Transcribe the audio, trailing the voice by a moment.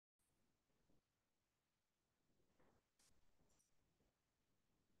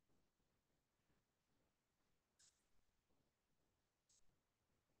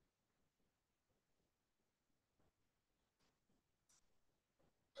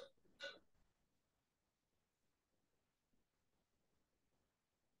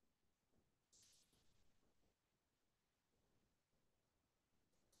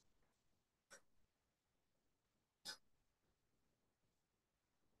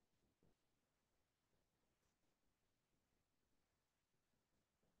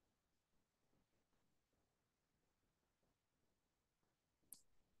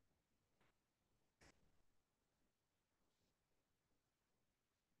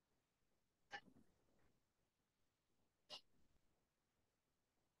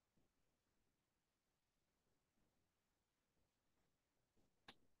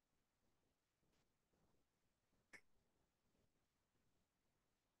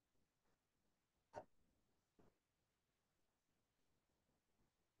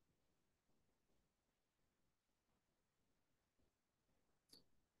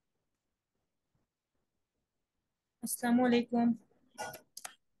Assalamu alaikum.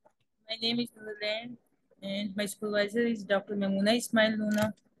 My name is Noor and my supervisor is Dr. Mamuna Ismail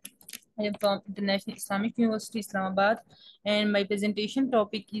Luna. I am from International Islamic University, Islamabad, and my presentation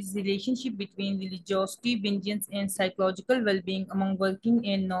topic is relationship between religiosity, vengeance, and psychological well-being among working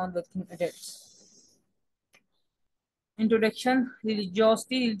and non-working adults. Introduction.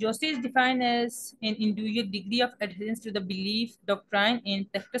 Religiosity is defined as an individual degree of adherence to the belief, doctrine,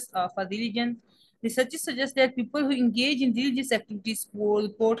 and practice of a religion. Research suggests that people who engage in religious activities will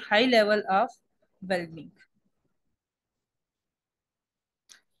report high level of well-being.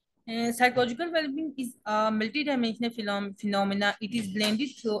 Psychological well-being is a multidimensional phenomena. It is blended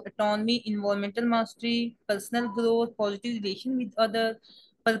through autonomy, environmental mastery, personal growth, positive relation with others,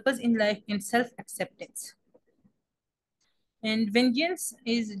 purpose in life, and self-acceptance. And vengeance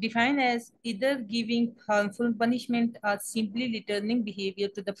is defined as either giving harmful punishment or simply returning behavior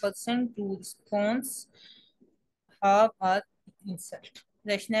to the person to response harm or insult.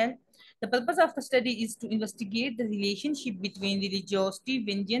 Rationale. The purpose of the study is to investigate the relationship between religiosity,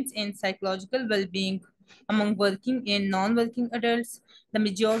 vengeance, and psychological well-being among working and non-working adults. The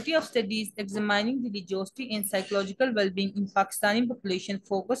majority of studies examining religiosity and psychological well-being in Pakistani population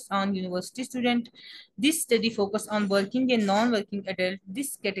focus on university students. This study focused on working and non-working adult.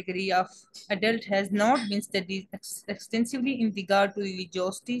 This category of adult has not been studied extensively in regard to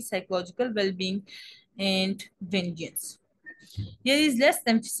religiosity, psychological well-being, and vengeance. There is less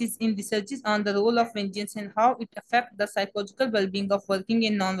emphasis in researches on the role of vengeance and how it affects the psychological well-being of working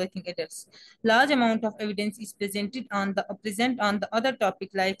and non-working adults. Large amount of evidence is present on the other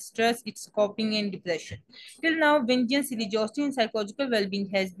topic like stress, its coping, and depression. Till now, vengeance, religiosity, and psychological well-being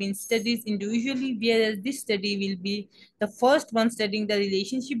has been studied individually, whereas this study will be the first one studying the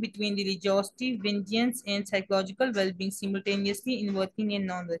relationship between religiosity, vengeance, and psychological well-being simultaneously in working and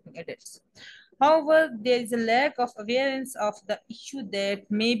non-working adults. However, there is a lack of awareness of the issue that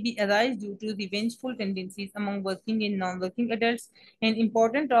may be arise due to revengeful tendencies among working and non-working adults and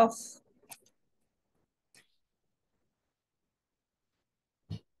important of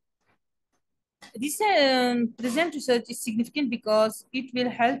this present research is significant because it will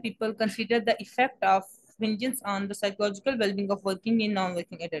help people consider the effect of vengeance on the psychological well-being of working and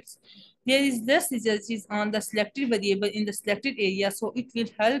non-working adults. There is less researches on the selected variable in the selected area, so it will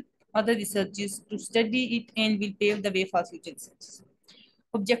help other researchers to study it and will pave the way for future research.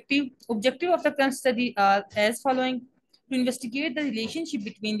 Objective of the current study are as following: to investigate the relationship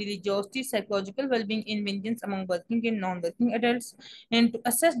between religiosity, psychological well-being, and vengeance among working and non-working adults, and to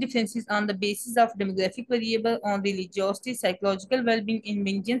assess differences on the basis of demographic variable on religiosity, psychological well-being, and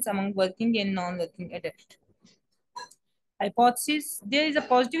vengeance among working and non-working adults. Hypothesis: there is a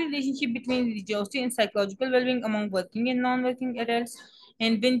positive relationship between religiosity and psychological well-being among working and non-working adults,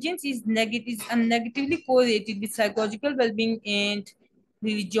 and vengeance is negatively correlated with psychological well-being and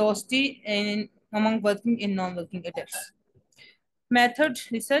religiosity and among working and non-working adults. Method: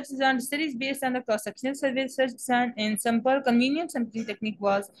 research design studies based on the cross-sectional survey research design and sample convenience sampling technique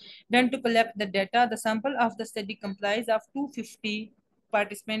was done to collect the data. The sample of the study comprised of 250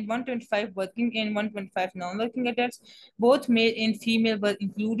 participants, 125 working and 125 non-working adults. Both male and female were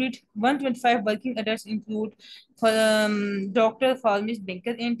included. 125 working adults include doctor, pharmacist,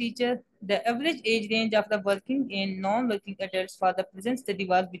 banker, and teacher. The average age range of the working and non-working adults for the present study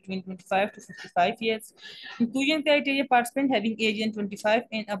was between 25 to 55 years. Inclusion criteria: participant having age in 25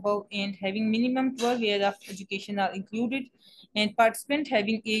 and above and having minimum 12 years of education are included, and participant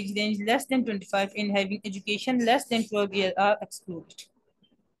having age range less than 25 and having education less than 12 years are excluded.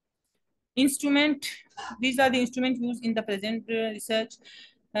 Instrument: these are the instruments used in the present research.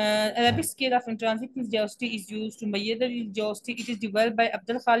 Arabic scale of intrinsic religiosity is used to measure the religiosity. It is developed by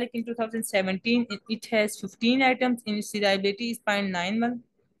Abdul Khalik in 2017. It has 15 items and its reliability is 0.91.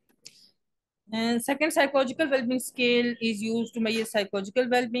 And second, psychological well-being scale is used to measure psychological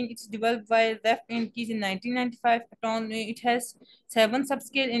well-being. It's developed by Ref and Keys in 1995. It has 7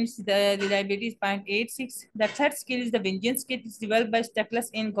 subscale and its reliability is 0.86. The third scale is the vengeance scale. It's developed by Steckless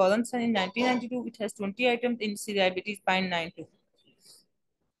and Goranson in 1992. It has 20 items and its reliability is 0.92.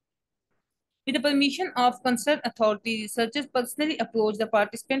 With the permission of concerned authority, researchers personally approached the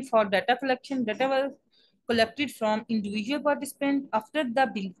participant for data collection. Data were collected from individual participants. After the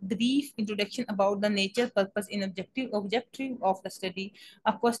brief introduction about the nature, purpose, and objective of the study,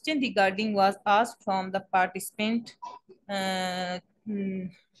 a question regarding was asked from the participant. Uh,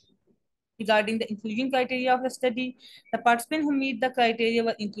 mm, Regarding the inclusion criteria of the study, the participants who meet the criteria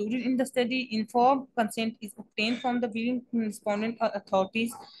were included in the study. Informed consent is obtained from the viewing respondent or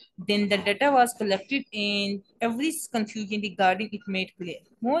authorities. Then the data was collected and every confusion regarding it made clear.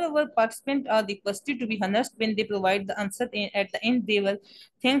 Moreover, participants are requested to be honest when they provide the answer, and at the end they were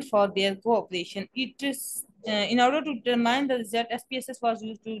thanked for their cooperation. It is in order to determine the result, SPSS was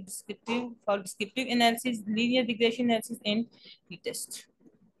used to descriptive analysis, linear regression analysis, and pretest.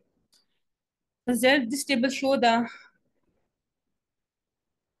 Result, this table show the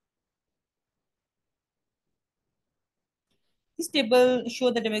This table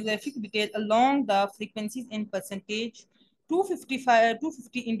shows the demographic detail along the frequencies in percentage.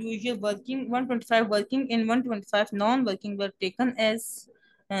 250 individual working, 125 working, and 125 non-working were taken as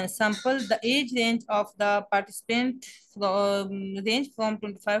sample. The age range of the participant range from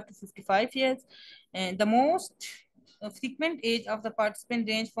 25 to 55 years. And the most frequent age of the participant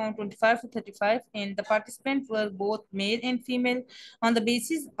range from 25 to 35, and the participants were both male and female. On the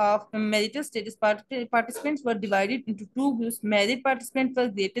basis of marital status, participants were divided into two groups. Married participants were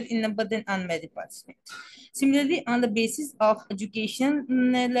greater in number than unmarried participants. Similarly, on the basis of education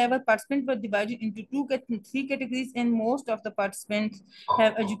level, participants were divided into three categories, and most of the participants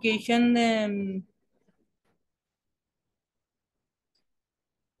have education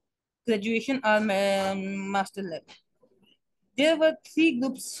graduation or master level. There were three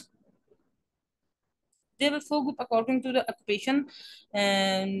groups. There were four groups according to the occupation,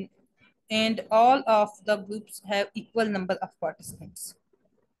 and all of the groups have equal number of participants.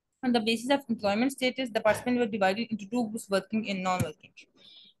 On the basis of employment status, the participants were divided into two groups, working and non-working.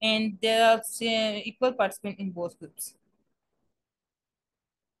 And there are equal participants in both groups.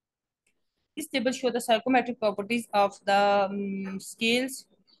 This table shows the psychometric properties of the scales.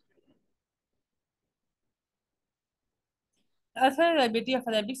 The alpha reliability of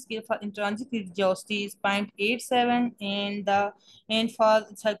Arabic scale for intrinsic religiosity is 0.87, and for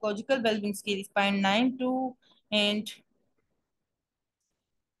psychological well-being scale is 0.92, and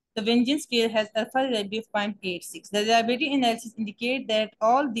the vengeance scale has alpha reliability of 0.86. The reliability analysis indicate that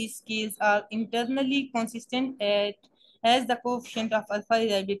all these scales are internally consistent as the coefficient of alpha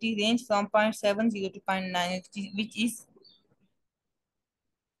reliability range from 0.70 to 0.9, which is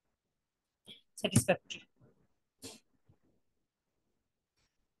satisfactory.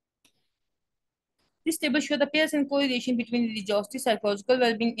 This table shows the pairs and correlation between religiosity, psychological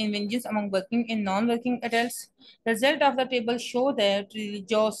well-being, and vengeance among working and non-working adults. The result of the table show that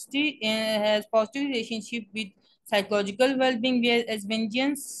religiosity has positive relationship with psychological well-being, whereas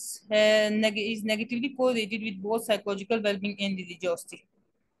vengeance is negatively correlated with both psychological well-being and religiosity.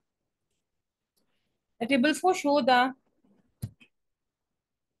 The table 4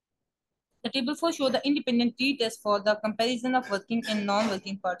 show the independent t-test for the comparison of working and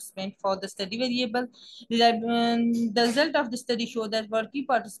non-working participants for the study variable. The result of the study showed that working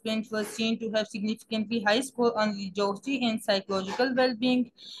participants were seen to have significantly high score on religiosity and psychological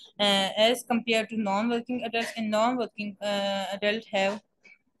well-being as compared to non-working adults, and non-working adults have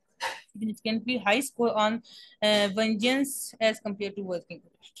significantly high score on vengeance as compared to working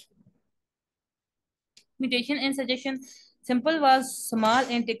adults. Mutation and suggestion. Sample was small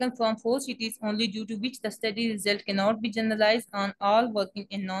and taken from 4 cities only, due to which the study result cannot be generalized on all working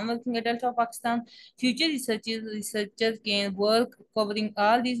and non-working adults of Pakistan. Future researchers can work covering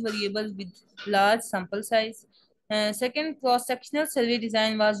all these variables with large sample size. Second, cross-sectional survey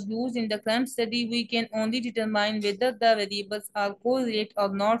design was used in the current study. We can only determine whether the variables are correlate or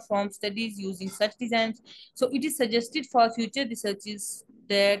not from studies using such designs. So it is suggested for future researchers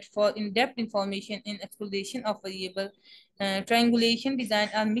that for in-depth information in exploration of variable, triangulation design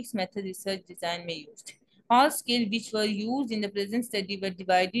or mixed method research design may used. All scales which were used in the present study were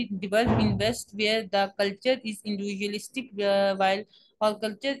developed in West, where the culture is individualistic, while all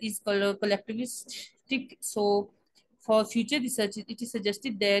culture is collectivistic. So for future research, it is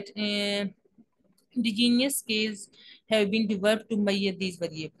suggested that indigenous scales have been developed to measure these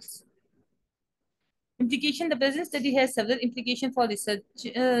variables. Implication. The present study has several implications for research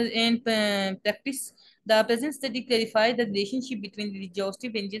and practice. The present study clarified the relationship between religiosity,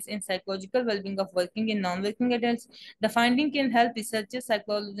 vengeance, and psychological well-being of working and non-working adults. The finding can help researchers,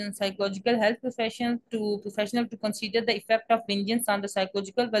 and psychological health professional to consider the effect of vengeance on the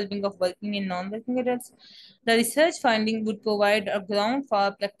psychological well-being of working and non-working adults. The research finding would provide a ground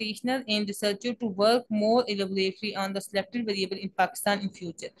for practitioners and researchers to work more elaborately on the selected variable in Pakistan in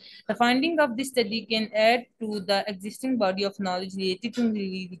future. The finding of this study can add to the existing body of knowledge related to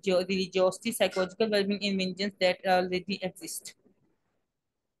religiosity, psychological well-being, and vengeance that already exist.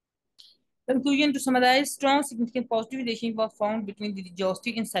 Conclusion: to summarize, strong, significant positive relation was found between the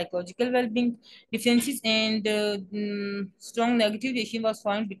religiosity and psychological well-being. Differences and strong negative relation was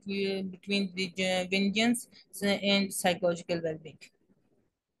found between the vengeance and psychological well-being,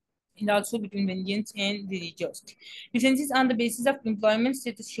 and also between vengeance and religiosity. Differences on the basis of employment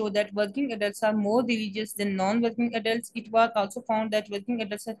status show that working adults are more religious than non-working adults. It was also found that working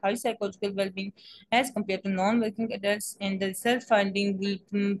adults have high psychological well-being as compared to non-working adults, and the research finding will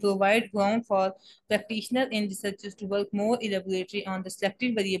provide ground for practitioners and researchers to work more elaborately on the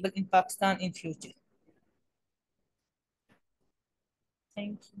selective variable in Pakistan in future.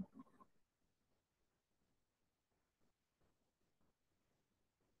 Thank you.